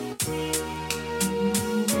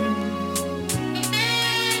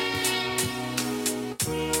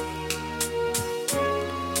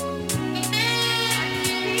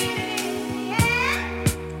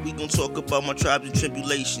about my trials and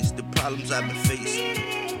tribulations, the problems I've been facing.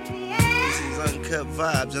 This is Uncut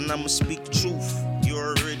Vibes, and I'ma speak the truth. You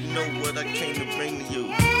already know what I came to bring to you.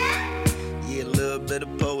 Yeah, a little bit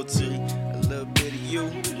of poetry, a little bit of you,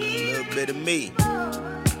 a little bit of me.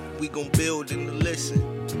 We gon' build and listen.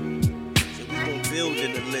 So we gon' build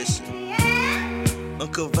and listen.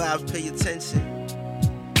 Uncut Vibes, pay attention.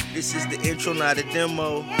 This is the intro, not a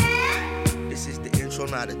demo. This is the intro,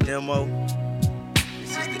 not a demo.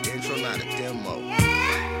 This is the intro, not a demo.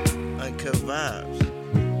 Uncut Vibes.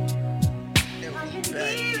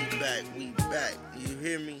 And we back. You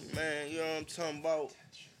hear me, man? You know what I'm talking about?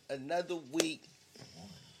 Another week,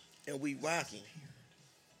 and we rocking.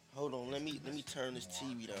 Hold on, let me turn this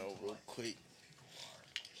TV down real quick.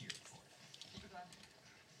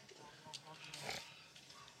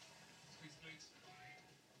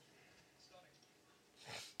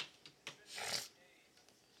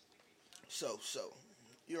 So,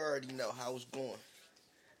 you already know how it's going.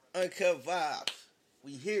 Uncut Vibes,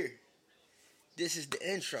 we here. This is the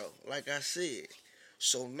intro, like I said.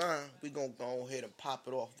 So now, we gonna go ahead and pop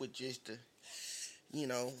it off with just the,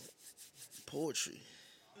 poetry.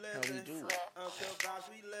 How we do it. Uncut Vibes,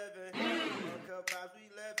 we living. Uncut Vibes, we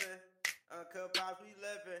living. Uncut Vibes, we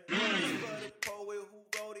living. It's for the poet who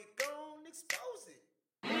wrote it, gon' expose it.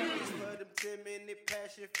 It's for them 10-minute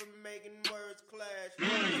passion for making words clash.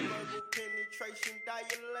 Verbal penetration,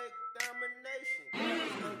 dialect domination.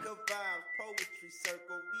 Uncut Vibes, poetry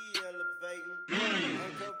circle, we elevating.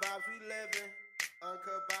 Uncut Vibes, we living.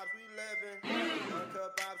 Uncut Vibes, we living.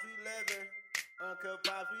 Uncut Vibes, we living. Uncut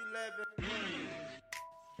Vibes, we living.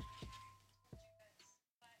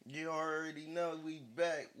 You already know we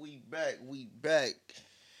back.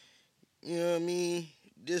 You know what I mean?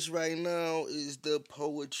 This right now is the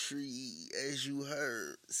poetry, as you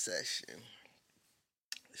heard, session.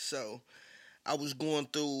 So, I was going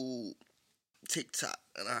through TikTok,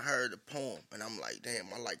 and I heard a poem, and I'm like,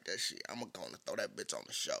 damn, I like that shit. I'm gonna throw that bitch on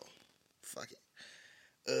the show. Fuck it.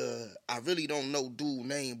 I really don't know dude's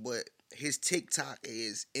name, but his TikTok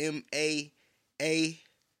is MAARIFA.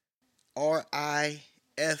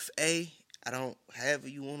 I don't have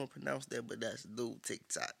you want to pronounce that, but that's dude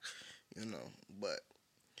TikTok, But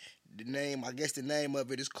the name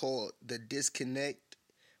of it is called The Disconnect,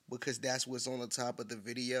 because that's what's on the top of the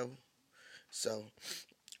video. So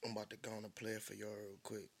I'm about to go on and play it for y'all real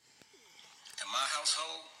quick. In my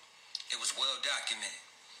household, it was well documented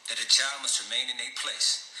that a child must remain in a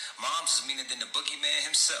place. Mom's is meaner than the boogeyman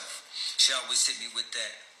himself. She always hit me with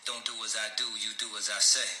that, don't do as I do, you do as I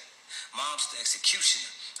say. Mom's the executioner.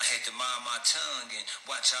 I had to mind my tongue and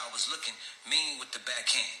watch how I was looking, mean with the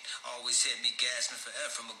backhand. Always had me gasping for air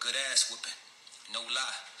from a good ass whooping. No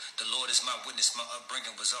lie, the Lord is my witness, my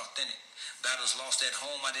upbringing was authentic. Battles lost at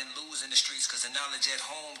home, I didn't lose in the streets, cause the knowledge at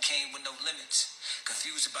home came with no limits.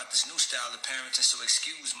 Confused about this new style of parenting, so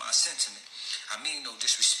excuse my sentiment. I mean no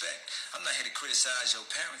disrespect. I'm not here to criticize your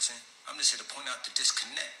parenting. I'm just here to point out the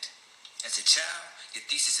disconnect. As a child, your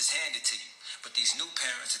thesis is handed to you. But these new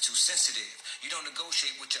parents are too sensitive. You don't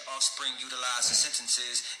negotiate with your offspring utilizing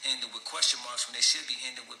sentences ending with question marks when they should be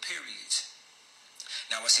ending with periods.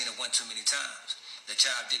 Now I've seen it one too many times. The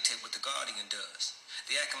child dictate what the guardian does.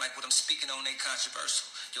 They acting like what I'm speaking on ain't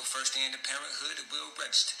controversial. Your first day in the parenthood, it will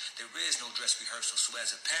register. There is no dress rehearsal. So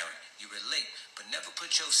as a parent, you relate, but never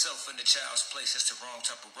put yourself in the child's place. That's the wrong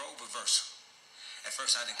type of role reversal. At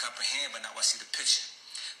first I didn't comprehend, but now I see the picture.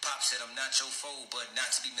 Pop said I'm not your foe, but not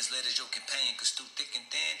to be misled as your companion, cause through thick and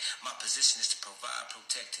thin, my position is to provide,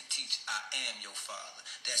 protect, and teach. I am your father.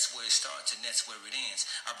 That's where it starts and that's where it ends.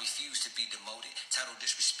 I refuse to be demoted, title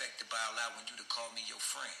disrespected by allowing you to call me your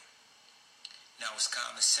friend. Now it's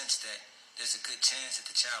common sense that there's a good chance that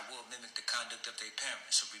the child will mimic the conduct of their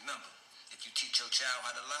parents. So remember, if you teach your child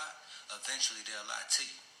how to lie, eventually they'll lie to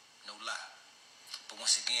you. No lie. But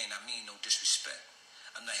once again, I mean no disrespect.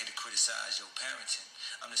 I'm not here to criticize your parenting.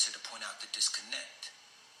 I'm just here to point out the disconnect.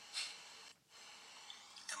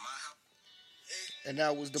 And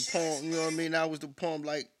that was the poem, you know what I mean? That was the poem,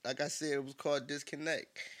 like I said, it was called Disconnect.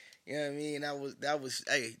 You know what I mean? That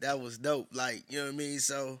was dope. Like, you know what I mean?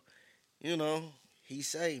 So, he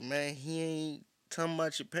say, man, he ain't talking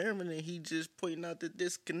about your parenting, he just pointing out the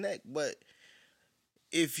disconnect. But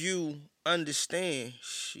if you understand,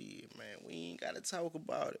 shit, man, we ain't gotta talk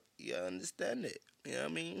about it. You understand it. You know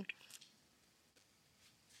what I mean?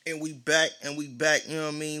 And we back, you know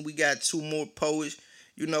what I mean? We got two more poets.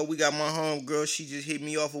 We got my homegirl, she just hit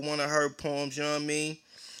me off with one of her poems, you know what I mean?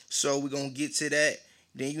 So we're gonna get to that.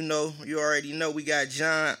 Then you already know we got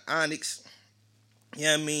John Onyx. You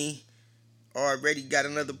know what I mean? Already got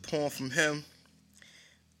another poem from him.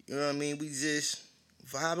 You know what I mean? We just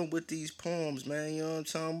vibing with these poems, man. You know what I'm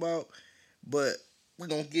talking about? But we're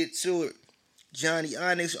gonna get to it. Johnny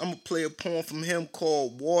Onyx, I'm gonna play a poem from him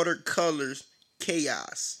called Watercolors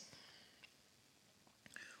Chaos.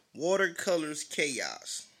 Watercolors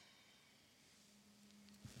Chaos.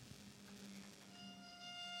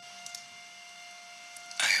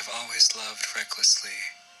 I have always loved recklessly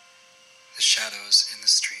the shadows in the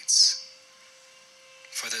streets,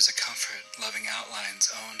 for there's a comfort loving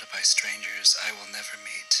outlines owned by strangers I will never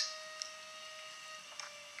meet.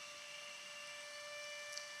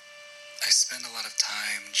 I spend a lot of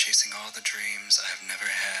time chasing all the dreams I have never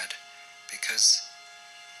had because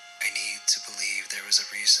I need to believe there is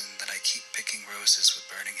a reason that I keep picking roses with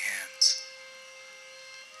burning hands.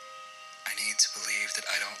 I need to believe that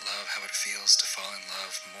I don't love how it feels to fall in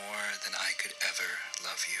love more than I could ever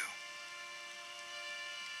love you.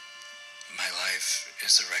 My life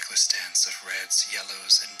is a reckless dance of reds,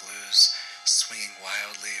 yellows, and blues, swinging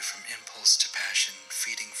wildly from impulse to passion,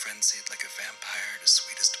 feeding frenzied like a vampire to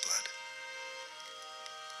sweetest blood.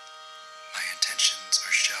 My intentions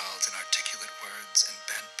are shelled in articulate words and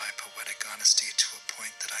bent by poetic honesty to a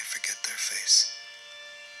point that I forget their face.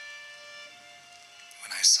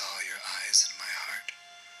 When I saw your eyes in my heart,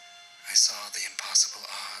 I saw the impossible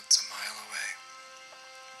odds a mile away.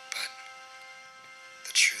 But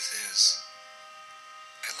the truth is,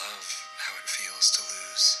 I love how it feels to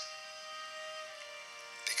lose.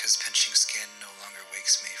 Because pinching skin no longer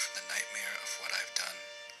wakes me from the nightmare of what I've done.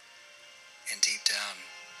 And deep down,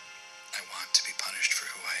 I want to be punished for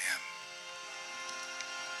who I am.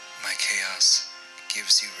 My chaos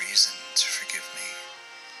gives you reason to forgive me.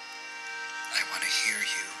 I want to hear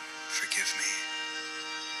you forgive me.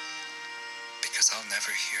 Because I'll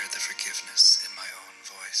never hear the forgiveness in my own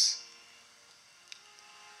voice.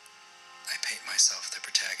 I paint myself the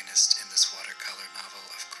protagonist in this watercolor novel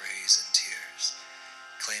of grays and tears,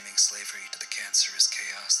 claiming slavery to the cancerous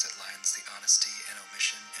chaos that lines the honesty and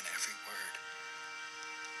omission in every word.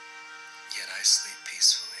 Yet I sleep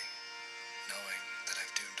peacefully, knowing that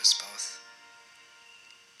I've doomed us both.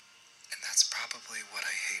 And that's probably what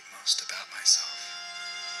I hate most about myself.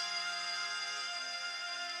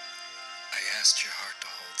 I asked your heart to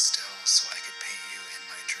hold still so I could paint you in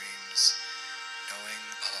my dreams, knowing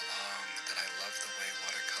all along that I love the way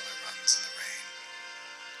watercolor runs in the rain.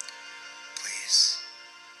 Please,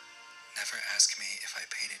 never ask me if I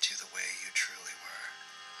painted you the way you truly were.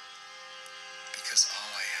 Because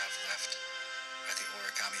all I have left are the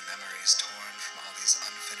origami memories torn from all these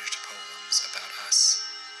unfinished poems about us.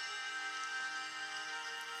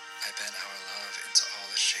 I bent our love into all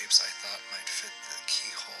the shapes I thought might fit the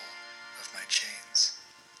keyhole of my chains.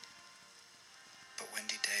 But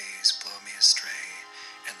windy days blow me astray,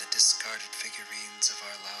 and the discarded figurines of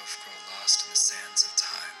our love grow lost in the sands of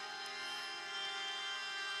time.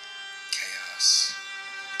 Chaos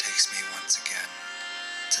takes me once again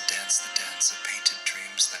to dance the dance of painted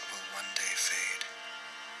dreams that will one day fade.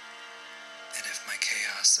 And if my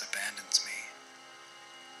chaos abandons me,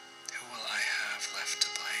 who will I have left to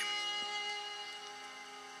blame?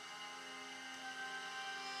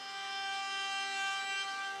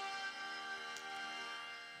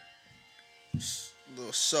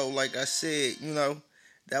 So, like I said,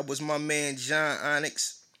 that was my man John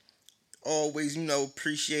Onyx. Always,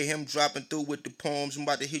 appreciate him dropping through with the poems. I'm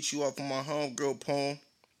about to hit you off with my homegirl poem.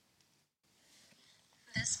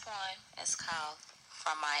 This poem is called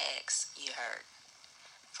From My Ex, You Heard.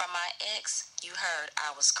 From my ex, you heard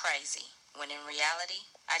I was crazy, when in reality,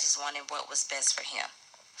 I just wanted what was best for him.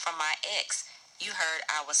 From my ex, you heard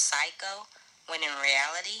I was psycho, when in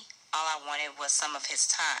reality, all I wanted was some of his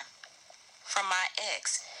time. From my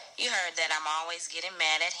ex, you heard that I'm always getting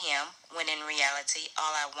mad at him, when in reality,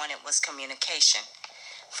 all I wanted was communication.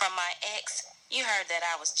 From my ex, you heard that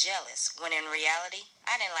I was jealous, when in reality,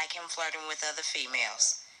 I didn't like him flirting with other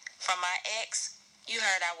females. From my ex, you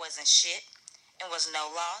heard I wasn't shit and was no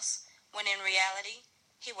loss, when in reality,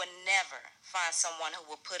 he would never find someone who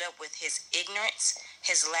would put up with his ignorance,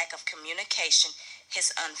 his lack of communication, his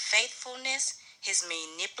unfaithfulness, his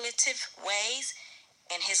manipulative ways,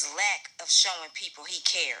 and his lack of showing people he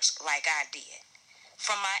cares like I did.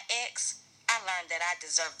 From my ex, I learned that I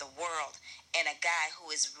deserve the world and a guy who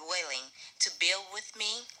is willing to build with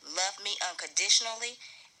me, love me unconditionally,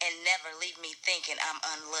 and never leave me thinking I'm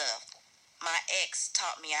unloved. My ex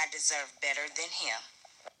taught me I deserve better than him.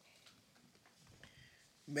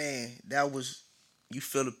 Man, that was, you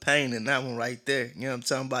feel the pain in that one right there. You know what I'm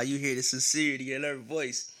talking about? You hear the sincerity in her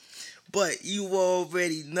voice. But you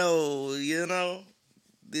already know,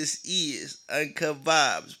 this is Uncut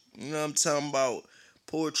Vibes. You know what I'm talking about?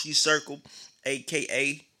 Poetry Circle,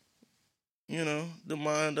 aka, the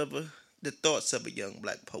mind of the thoughts of a young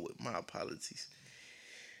black poet. My apologies.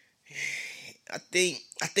 I think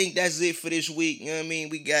that's it for this week. You know what I mean?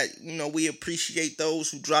 We got, we appreciate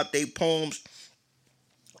those who drop their poems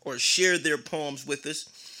or share their poems with us.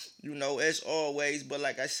 As always. But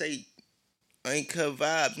like I say, Uncut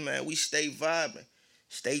Vibes, man. We stay vibing.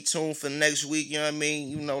 Stay tuned for next week. You know what I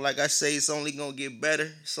mean? Like I say, it's only gonna get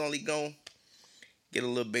better. It's only gonna get a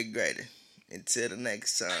little bit greater. Until the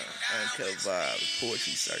next time, Uncut Vibes,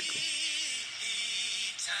 Poetry Circle.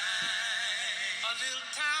 A little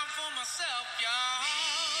time for myself, y'all.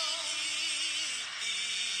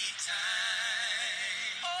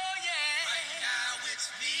 Oh yeah. Right now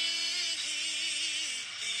it's me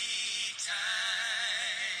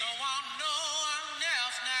time. Don't want no one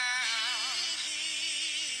else now.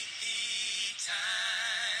 Time.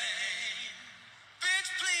 Bitch,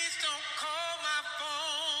 please don't call my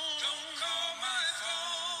phone. Don't call my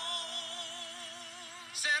phone.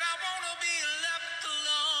 Said I wanna be left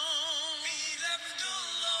alone. Be left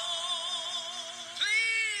alone.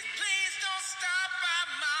 Please, please don't stop by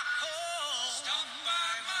my home. Stop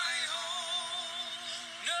by my home.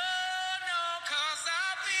 No, no, 'cause I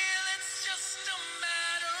feel it's just a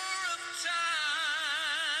matter of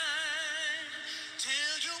time.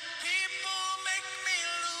 Till you people make me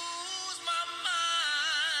lose my mind.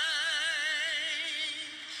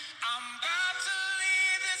 I'm about to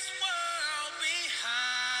leave this world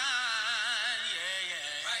behind. Yeah,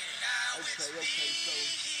 yeah. Right now it's Okay, so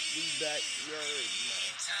we back. You already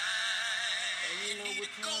know. time. And you know Need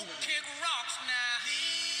what to go time it is. kick rocks now.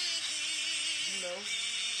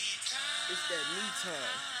 It's that me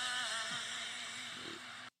time.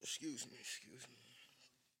 Excuse me.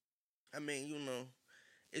 I mean,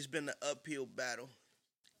 it's been an uphill battle.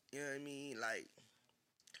 You know what I mean?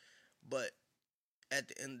 But at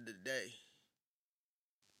the end of the day,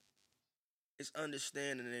 it's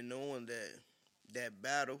understanding and knowing that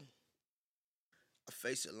battle, I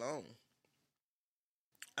face it alone.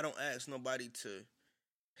 I don't ask nobody to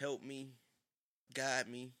help me, guide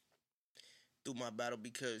me through my battle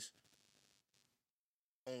because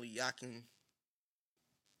only I can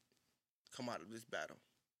come out of this battle.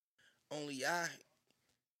 Only I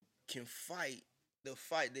can fight the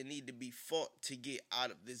fight that need to be fought to get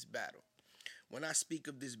out of this battle. When I speak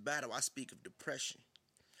of this battle, I speak of depression.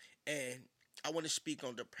 And I want to speak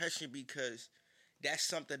on depression because that's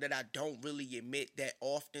something that I don't really admit that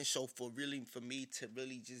often. So for me to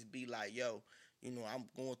really just be like, yo, I'm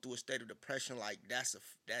going through a state of depression, like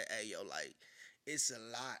it's a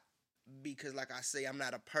lot. Because like I say, I'm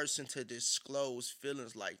not a person to disclose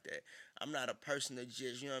feelings like that. I'm not a person to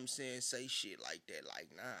just, say shit like that. Like,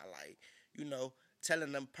 nah,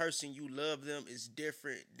 telling them person you love them is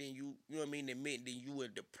different than admit that you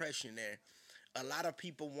in depression there. A lot of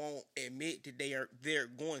people won't admit that they're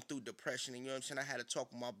going through depression. And I had to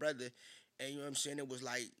talk with my brother, and it was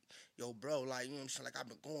like, yo, bro, like, like I've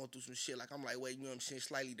been going through some shit. Like I'm like, wait,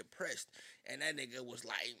 slightly depressed. And that nigga was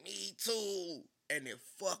like, me too. And it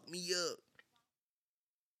fucked me up.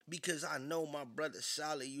 Because I know my brother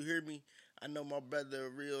solid, you hear me? I know my brother a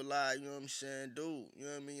real live, dude. You know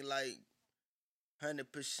what I mean? Like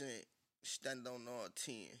 100% stand on all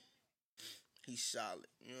 10. He's solid.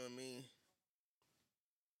 You know what I mean?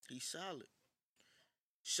 He's solid.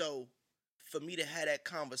 So for me to have that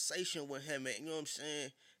conversation with him and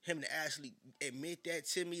him to actually admit that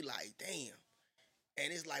to me, like, damn.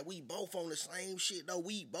 And it's like we both on the same shit though.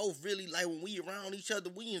 We both really like when we around each other,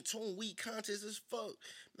 we in tune, we conscious as fuck.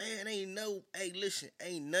 Man, ain't nothing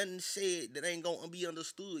said that ain't gonna be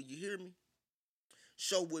understood, you hear me?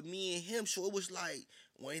 So with me and him, so it was like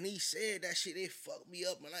when he said that shit, it fucked me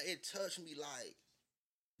up and it touched me like.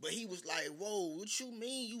 But he was like, whoa, what you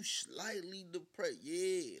mean you slightly depressed?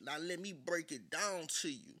 Yeah, now let me break it down to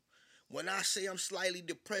you. When I say I'm slightly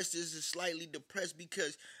depressed, this is slightly depressed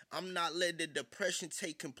because I'm not letting the depression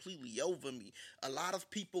take completely over me. A lot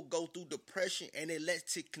of people go through depression and it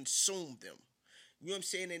lets it consume them. You know what I'm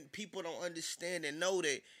saying? And people don't understand and know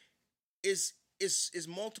that it's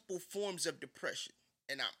multiple forms of depression.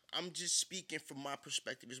 And I'm just speaking from my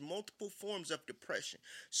perspective. There's multiple forms of depression.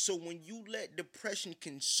 So when you let depression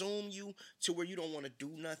consume you to where you don't want to do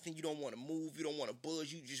nothing, you don't want to move, you don't want to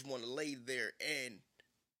buzz, you just want to lay there and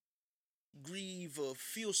grieve or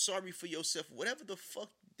feel sorry for yourself, whatever the fuck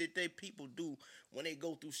that they people do when they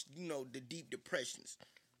go through, the deep depressions.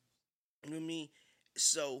 You know what I mean?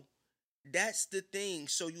 So that's the thing.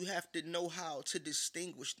 So you have to know how to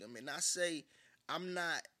distinguish them. And I say I'm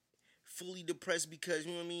not fully depressed because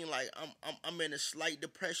you know what I mean. Like I'm in a slight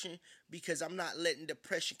depression because I'm not letting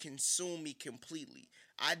depression consume me completely.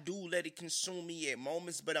 I do let it consume me at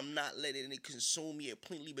moments, but I'm not letting it consume me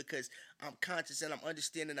completely because I'm conscious and I'm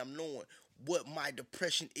understanding. I'm knowing what my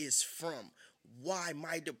depression is from, why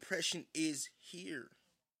my depression is here.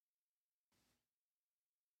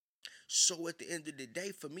 So at the end of the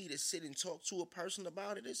day, for me to sit and talk to a person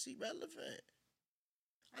about it, it's irrelevant.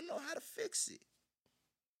 I know how to fix it.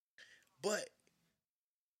 But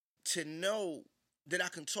to know that I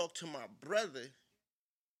can talk to my brother,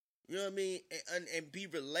 you know what I mean, and be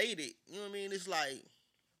related, you know what I mean, it's like,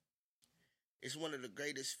 it's one of the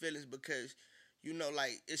greatest feelings because, you know,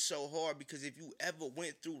 like, it's so hard because if you ever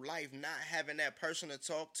went through life not having that person to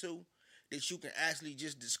talk to, that you can actually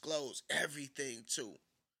just disclose everything to.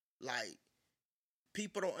 Like,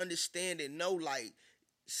 people don't understand and know, like,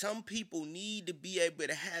 some people need to be able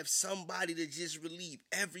to have somebody to just relieve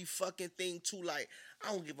every fucking thing to. Like,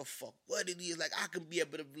 I don't give a fuck what it is. Like, I can be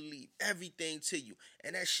able to relieve everything to you.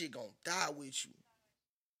 And that shit gonna die with you.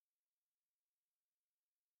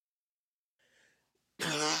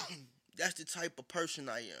 That's the type of person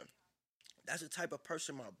I am. That's the type of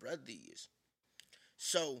person my brother is.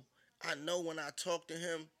 So, I know when I talk to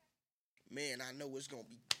him, man, I know it's gonna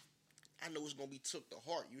be took to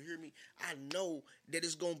heart. You hear me? I know that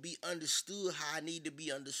it's gonna be understood how I need to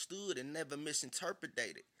be understood and never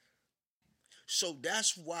misinterpreted. So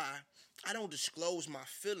that's why I don't disclose my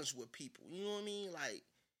feelings with people. You know what I mean? Like,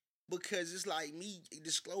 because it's like me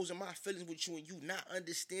disclosing my feelings with you and you not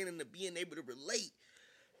understanding and being able to relate.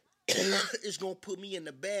 It's gonna put me in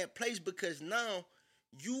a bad place because now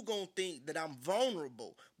you gonna think that I'm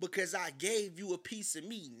vulnerable because I gave you a piece of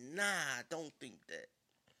me. Nah, don't think that.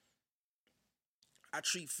 I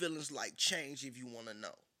treat feelings like change if you want to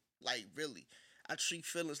know. Like, really. I treat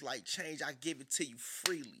feelings like change. I give it to you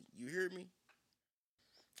freely. You hear me?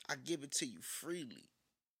 I give it to you freely.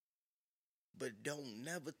 But don't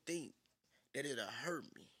never think that it'll hurt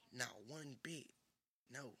me. Not one bit.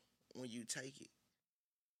 No, when you take it.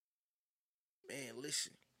 Man,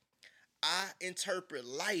 listen. I interpret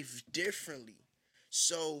life differently.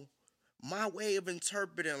 So, my way of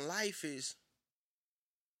interpreting life is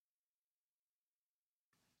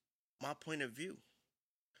my point of view.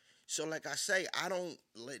 So, like I say, I don't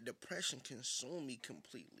let depression consume me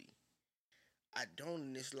completely. I don't,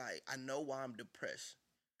 and it's like, I know why I'm depressed.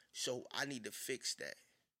 So, I need to fix that.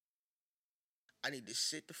 I need to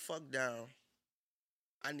sit the fuck down.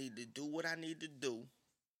 I need to do what I need to do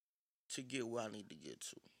to get where I need to get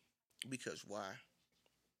to. Because why?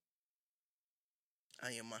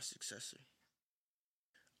 I am my successor.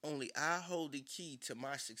 Only I hold the key to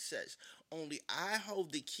my success. Only I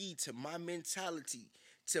hold the key to my mentality,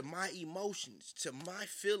 to my emotions, to my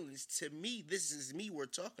feelings. To me, this is me we're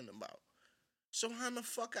talking about. So how the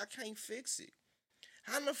fuck I can't fix it?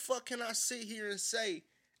 How the fuck can I sit here and say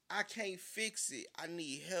I can't fix it? I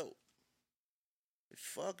need help.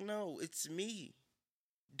 Fuck no, it's me.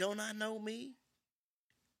 Don't I know me?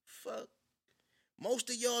 Fuck. Most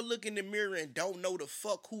of y'all look in the mirror and don't know the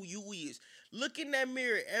fuck who you is. Look in that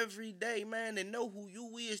mirror every day, man, and know who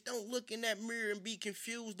you is. Don't look in that mirror and be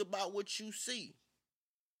confused about what you see.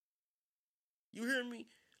 You hear me?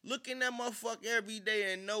 Look in that motherfucker every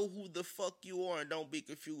day and know who the fuck you are and don't be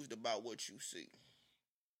confused about what you see.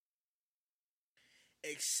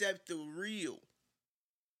 Accept the real.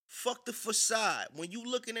 Fuck the facade. When you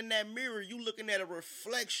looking in that mirror, you looking at a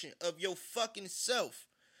reflection of your fucking self.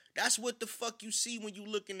 That's what the fuck you see when you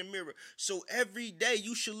look in the mirror. So every day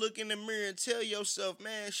you should look in the mirror and tell yourself,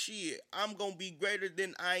 man, shit, I'm going to be greater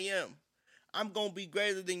than I am. I'm going to be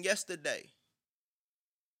greater than yesterday.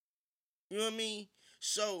 You know what I mean?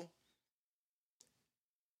 So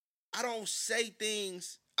I don't say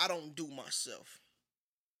things I don't do myself.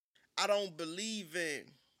 I don't believe in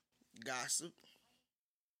gossip.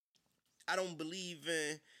 I don't believe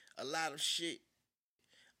in a lot of shit.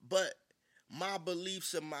 But my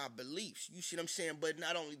beliefs are my beliefs. You see what I'm saying? But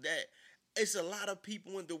not only that, it's a lot of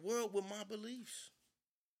people in the world with my beliefs.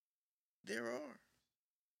 There are.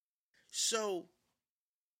 So,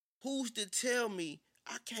 who's to tell me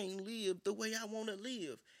I can't live the way I want to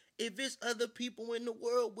live? If it's other people in the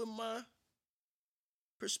world with my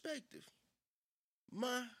perspective,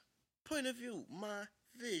 my point of view, my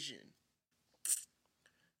vision.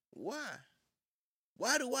 Why?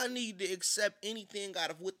 Why do I need to accept anything out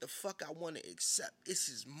of what the fuck I want to accept? This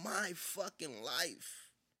is my fucking life.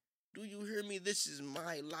 Do you hear me? This is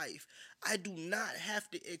my life. I do not have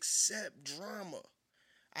to accept drama.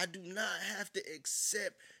 I do not have to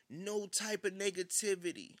accept no type of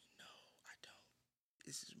negativity. No, I don't.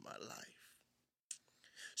 This is my life.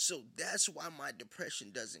 So that's why my depression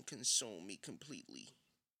doesn't consume me completely.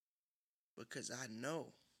 Because I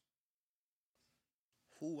know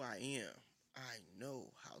who I am. I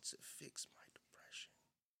know how to fix my depression.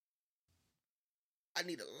 I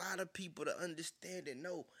need a lot of people to understand and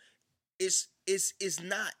know it's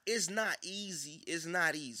not easy. It's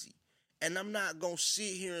not easy. And I'm not gonna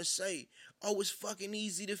sit here and say, oh, it's fucking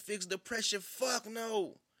easy to fix depression. Fuck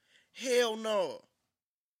no. Hell no.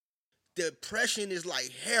 Depression is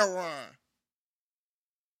like heroin.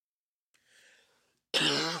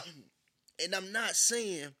 And I'm not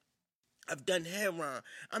saying I've done heroin.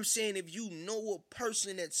 I'm saying if you know a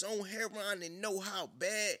person that's on heroin and know how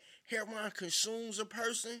bad heroin consumes a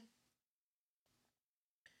person,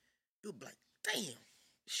 you'll be like, damn, this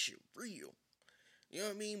shit real. You know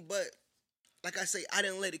what I mean? But like I say, I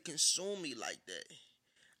didn't let it consume me like that.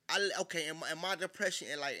 In my depression,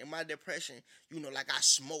 like I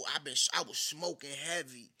smoke. I was smoking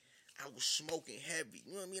heavy.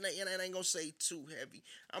 You know what I mean? And I ain't gonna say too heavy.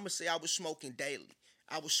 I'm gonna say I was smoking daily.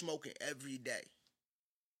 I was smoking every day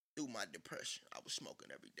through my depression. I was smoking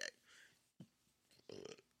every day.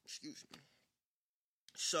 Excuse me.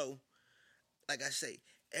 So, like I say,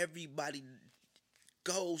 everybody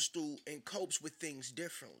goes through and copes with things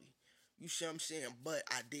differently. You see what I'm saying? But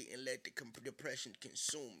I didn't let the depression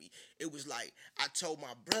consume me. It was like I told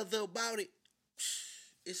my brother about it.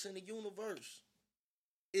 It's in the universe.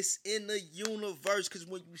 It's in the universe. Because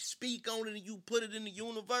when you speak on it and you put it in the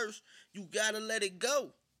universe, you got to let it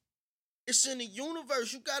go. It's in the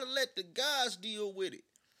universe. You got to let the gods deal with it.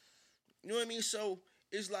 You know what I mean? So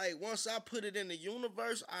it's like once I put it in the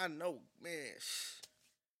universe, I know, man,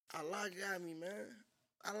 Allah got me, man.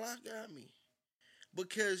 Allah got me.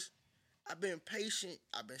 Because I've been patient,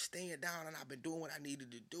 I've been staying down, and I've been doing what I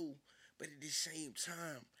needed to do. But at the same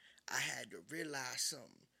time, I had to realize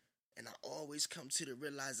something. And I always come to the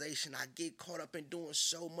realization I get caught up in doing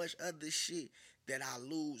so much other shit that I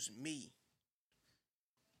lose me.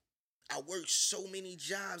 I work so many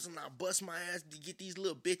jobs and I bust my ass to get these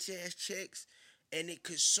little bitch ass checks, and it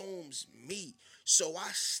consumes me. So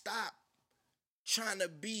I stop trying to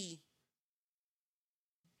be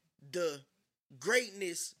the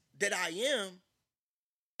greatness that I am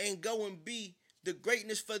and go and be the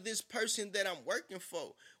greatness for this person that I'm working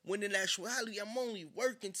for. When in actuality, I'm only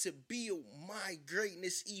working to build my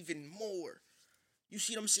greatness even more. You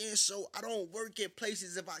see what I'm saying? So I don't work at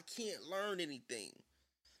places if I can't learn anything.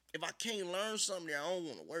 If I can't learn something there, I don't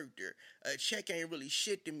want to work there. A check ain't really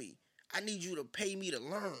shit to me. I need you to pay me to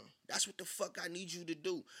learn. That's what the fuck I need you to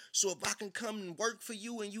do. So if I can come and work for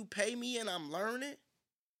you and you pay me and I'm learning,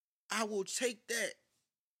 I will take that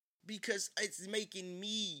because it's making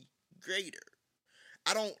me greater.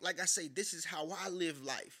 I don't, like I say, this is how I live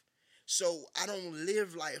life. So I don't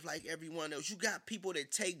live life like everyone else. You got people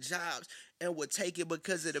that take jobs and will take it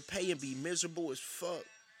because of the pay and be miserable as fuck.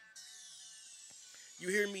 You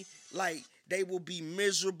hear me? Like, they will be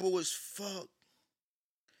miserable as fuck.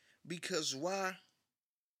 Because why?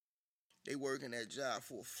 They working that job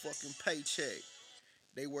for a fucking paycheck.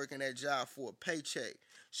 They working that job for a paycheck.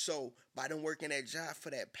 So, by them working that job for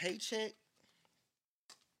that paycheck,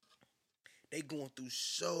 they going through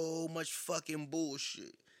so much fucking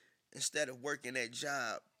bullshit instead of working that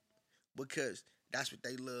job because that's what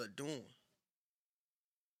they love doing.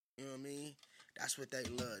 You know what I mean? That's what they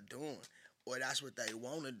love doing. Or that's what they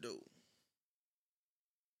want to do.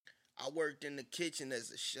 I worked in the kitchen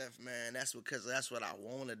as a chef, man. That's because that's what I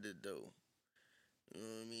wanted to do. You know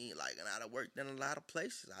what I mean? Like, and I done worked in a lot of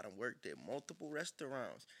places. I done worked at multiple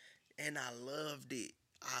restaurants. And I loved it.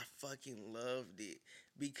 I fucking loved it.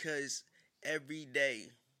 Because every day,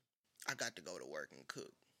 I got to go to work and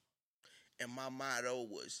cook. And my motto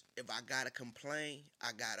was, if I gotta complain,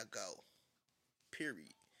 I gotta go.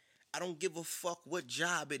 Period. I don't give a fuck what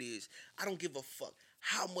job it is. I don't give a fuck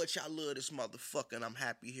how much I love this motherfucker and I'm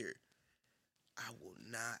happy here. I will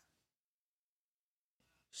not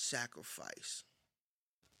sacrifice.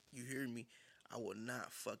 You hear me? I will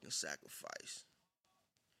not fucking sacrifice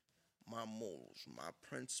my morals, my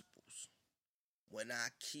principles. When I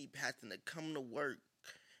keep having to come to work,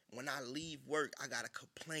 when I leave work, I gotta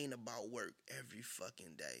complain about work every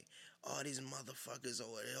fucking day. All these motherfuckers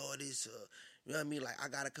all this, you know what I mean? Like, I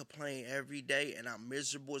gotta complain every day and I'm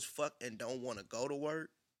miserable as fuck and don't want to go to work.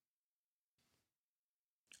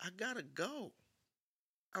 I gotta go.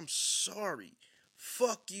 I'm sorry.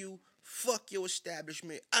 Fuck you. Fuck your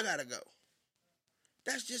establishment. I gotta go.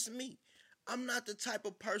 That's just me. I'm not the type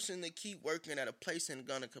of person that keep working at a place and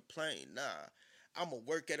gonna complain. Nah. I'm gonna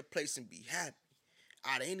work at a place and be happy.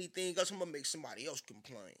 Out of anything else, I'm gonna make somebody else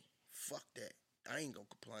complain. Fuck that. I ain't gonna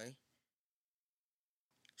complain.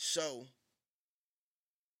 So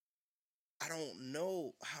I don't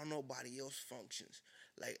know how nobody else functions.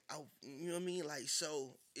 Like you know what I mean? Like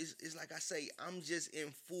so, it's like I say, I'm just in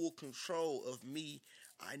full control of me.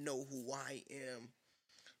 I know who I am,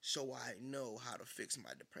 so I know how to fix my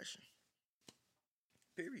depression.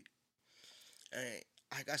 Period. And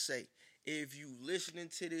like I say, if you listening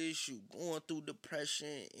to this, you going through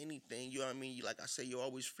depression, anything, you know what I mean? You, like I say, you're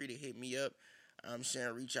always free to hit me up. I'm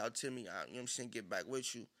saying, reach out to me. You know what I'm saying, get back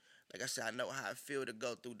with you. Like I said, I know how I feel to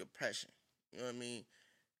go through depression. You know what I mean?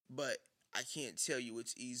 But I can't tell you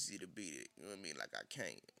it's easy to beat it. You know what I mean? Like I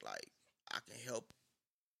can't. Like I can help.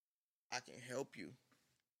 I can help you.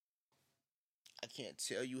 I can't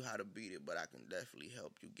tell you how to beat it, but I can definitely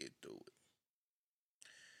help you get through it.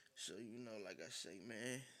 So like I say,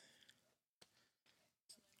 man,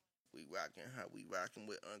 we rocking how we rocking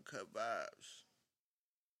with Uncut Vibes.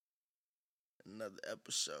 Another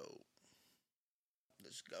episode.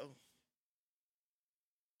 Let's go.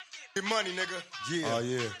 Get money, nigga. Yeah. Oh,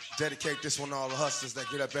 yeah. Dedicate this one to all the hustlers that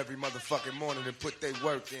get up every motherfucking morning and put their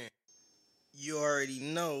work in. You already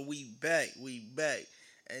know we back.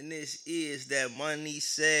 And this is that money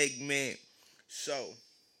segment. So,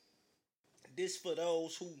 this for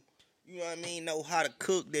those who, you know what I mean, know how to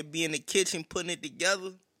cook. They be in the kitchen putting it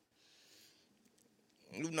together.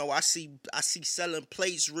 You know, I see selling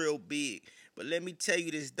plates real big. But let me tell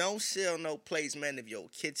you this, don't sell no plates, man, if your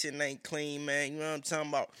kitchen ain't clean, man. You know what I'm talking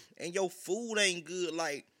about? And your food ain't good.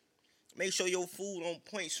 Like, make sure your food on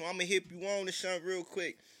point. So I'm going to hip you on to something real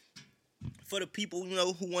quick. For the people,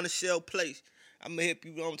 who want to sell plates, I'm going to hip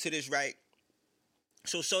you on to this, right?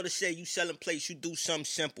 So to say you selling plates, you do something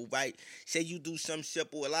simple, right? Say you do something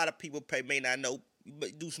simple. A lot of people may not know,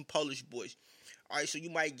 but do some Polish boys. All right, so you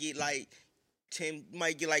might get like 10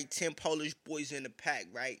 Polish boys in the pack,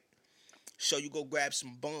 right? So you go grab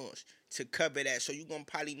some buns to cover that. So you're going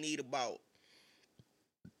to probably need about,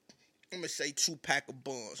 I'm going to say 2 pack of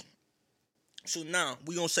buns. So now,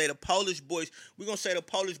 we're going to say the Polish boys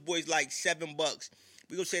like $7. We're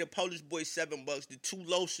going to say the Polish boys $7. The 2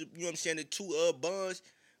 loaves, you know what I'm saying, the 2 buns,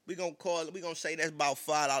 we're going to say that's about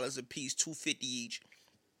 $5 a piece, $2.50 each.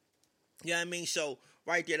 You know what I mean? So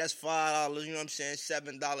right there, that's $5, you know what I'm saying,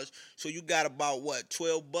 $7. So you got about,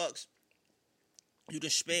 $12? You can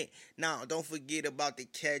spend. Now, don't forget about the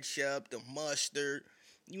ketchup, the mustard,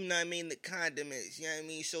 you know what I mean, the condiments, you know what I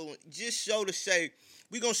mean? So, just so to say,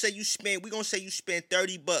 we're going to say you spend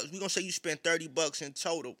 $30. We're going to say you spend $30 in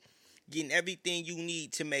total, getting everything you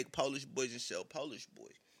need to make Polish boys and sell Polish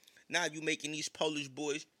boys. Now, you making these Polish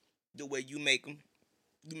boys the way you make them.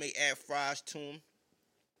 You may add fries to them.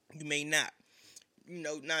 You may not.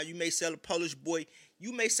 Now you may sell a Polish boy.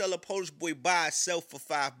 You may sell a Polish boy by itself for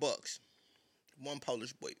 $5. One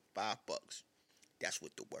Polish boy, $5. That's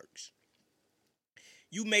what the works.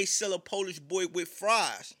 You may sell a Polish boy with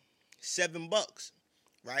fries, $7.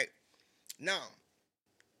 Right? Now,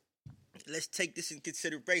 let's take this in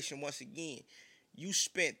consideration once again. You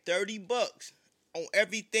spent $30 on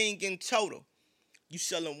everything in total. You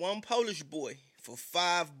selling one Polish boy for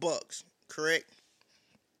 $5, correct?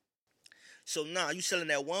 So now you selling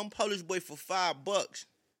that one Polish boy for $5.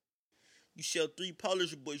 You sell 3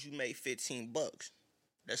 Polish boys, you made $15.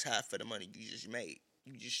 That's half of the money you just made.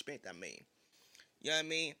 You just spent, I mean. You know what I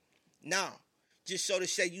mean? Now, just so to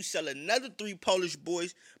say, you sell another 3 Polish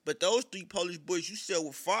boys, but those 3 Polish boys you sell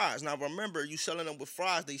with fries. Now remember, you selling them with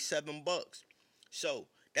fries, they $7. So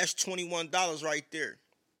that's $21 right there.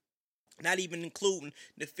 Not even including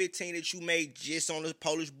the 15 that you made just on the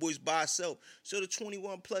Polish boys by itself. So the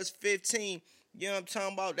 21 plus 15, you know what I'm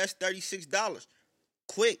talking about? That's $36.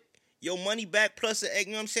 Quick. Your money back plus, you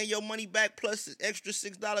know what I'm saying? Your money back plus the extra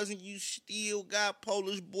 $6 and you still got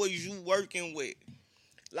Polish boys you working with.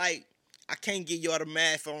 Like, I can't give y'all the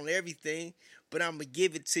math on everything, but I'm going to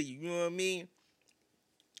give it to you. You know what I mean?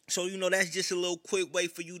 So, that's just a little quick way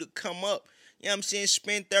for you to come up. You know what I'm saying?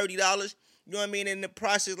 Spend $30. You know what I mean? In the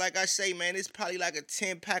process, like I say, man, it's probably like a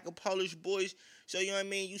 10-pack of Polish boys. So, you know what I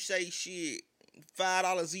mean? You say, shit,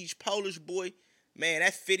 $5 each Polish boy. Man,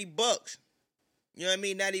 that's $50. You know what I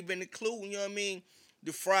mean? Not even including, you know what I mean,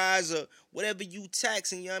 the fries or whatever you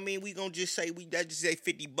taxing, you know what I mean? We gonna just say,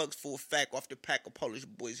 $50 for a fact off the pack of Polish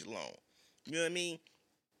boys alone. You know what I mean?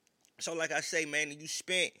 So like I say, man, you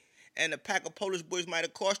spent, and a pack of Polish boys might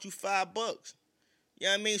have cost you $5. You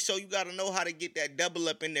know what I mean? So you gotta know how to get that double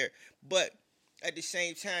up in there. But at the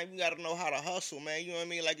same time, you gotta know how to hustle, man. You know what I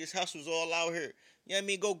mean? Like, this hustle's all out here. You know what I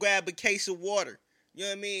mean? Go grab a case of water. You know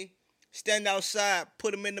what I mean? Stand outside,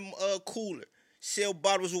 put them in the cooler. Sell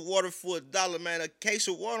bottles of water for $1, man. A case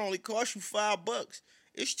of water only costs you $5.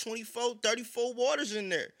 It's 24, 34 waters in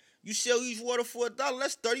there. You sell each water for $1.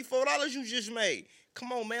 That's $34 you just made.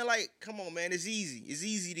 Come on, man. It's easy. It's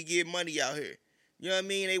easy to get money out here. You know what I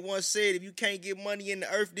mean? They once said, if you can't get money in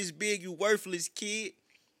the earth this big, you worthless, kid.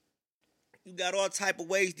 You got all type of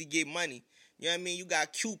ways to get money. You know what I mean? You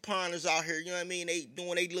got couponers out here. You know what I mean? They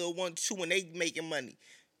doing they little 1-2 and they making money.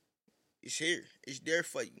 It's here. It's there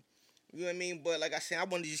for you. You know what I mean? But like I said, I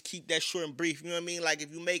want to just keep that short and brief. You know what I mean? Like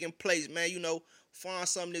if you making plays, man, you know, find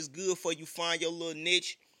something that's good for you. Find your little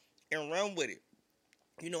niche and run with it.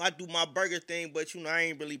 You know, I do my burger thing, but, you know, I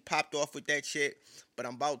ain't really popped off with that shit. But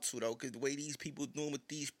I'm about to, though, because the way these people doing with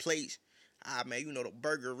these plates, man, you know, the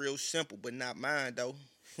burger real simple, but not mine, though.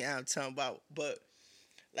 You know what I'm talking about? But,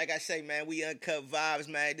 like I say, man, we Uncut Vibes,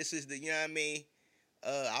 man. This is the, you know what I mean?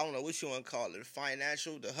 I don't know what you want to call it. The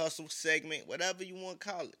financial, the hustle segment, whatever you want to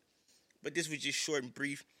call it. But this was just short and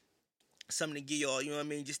brief. Something to give y'all, you know what I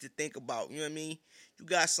mean, just to think about, you know what I mean? You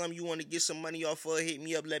got something you want to get some money off of, hit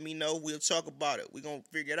me up, let me know. We'll talk about it. We're going to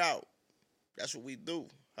figure it out. That's what we do.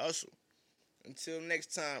 Hustle. Until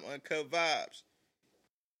next time, Uncut Vibes.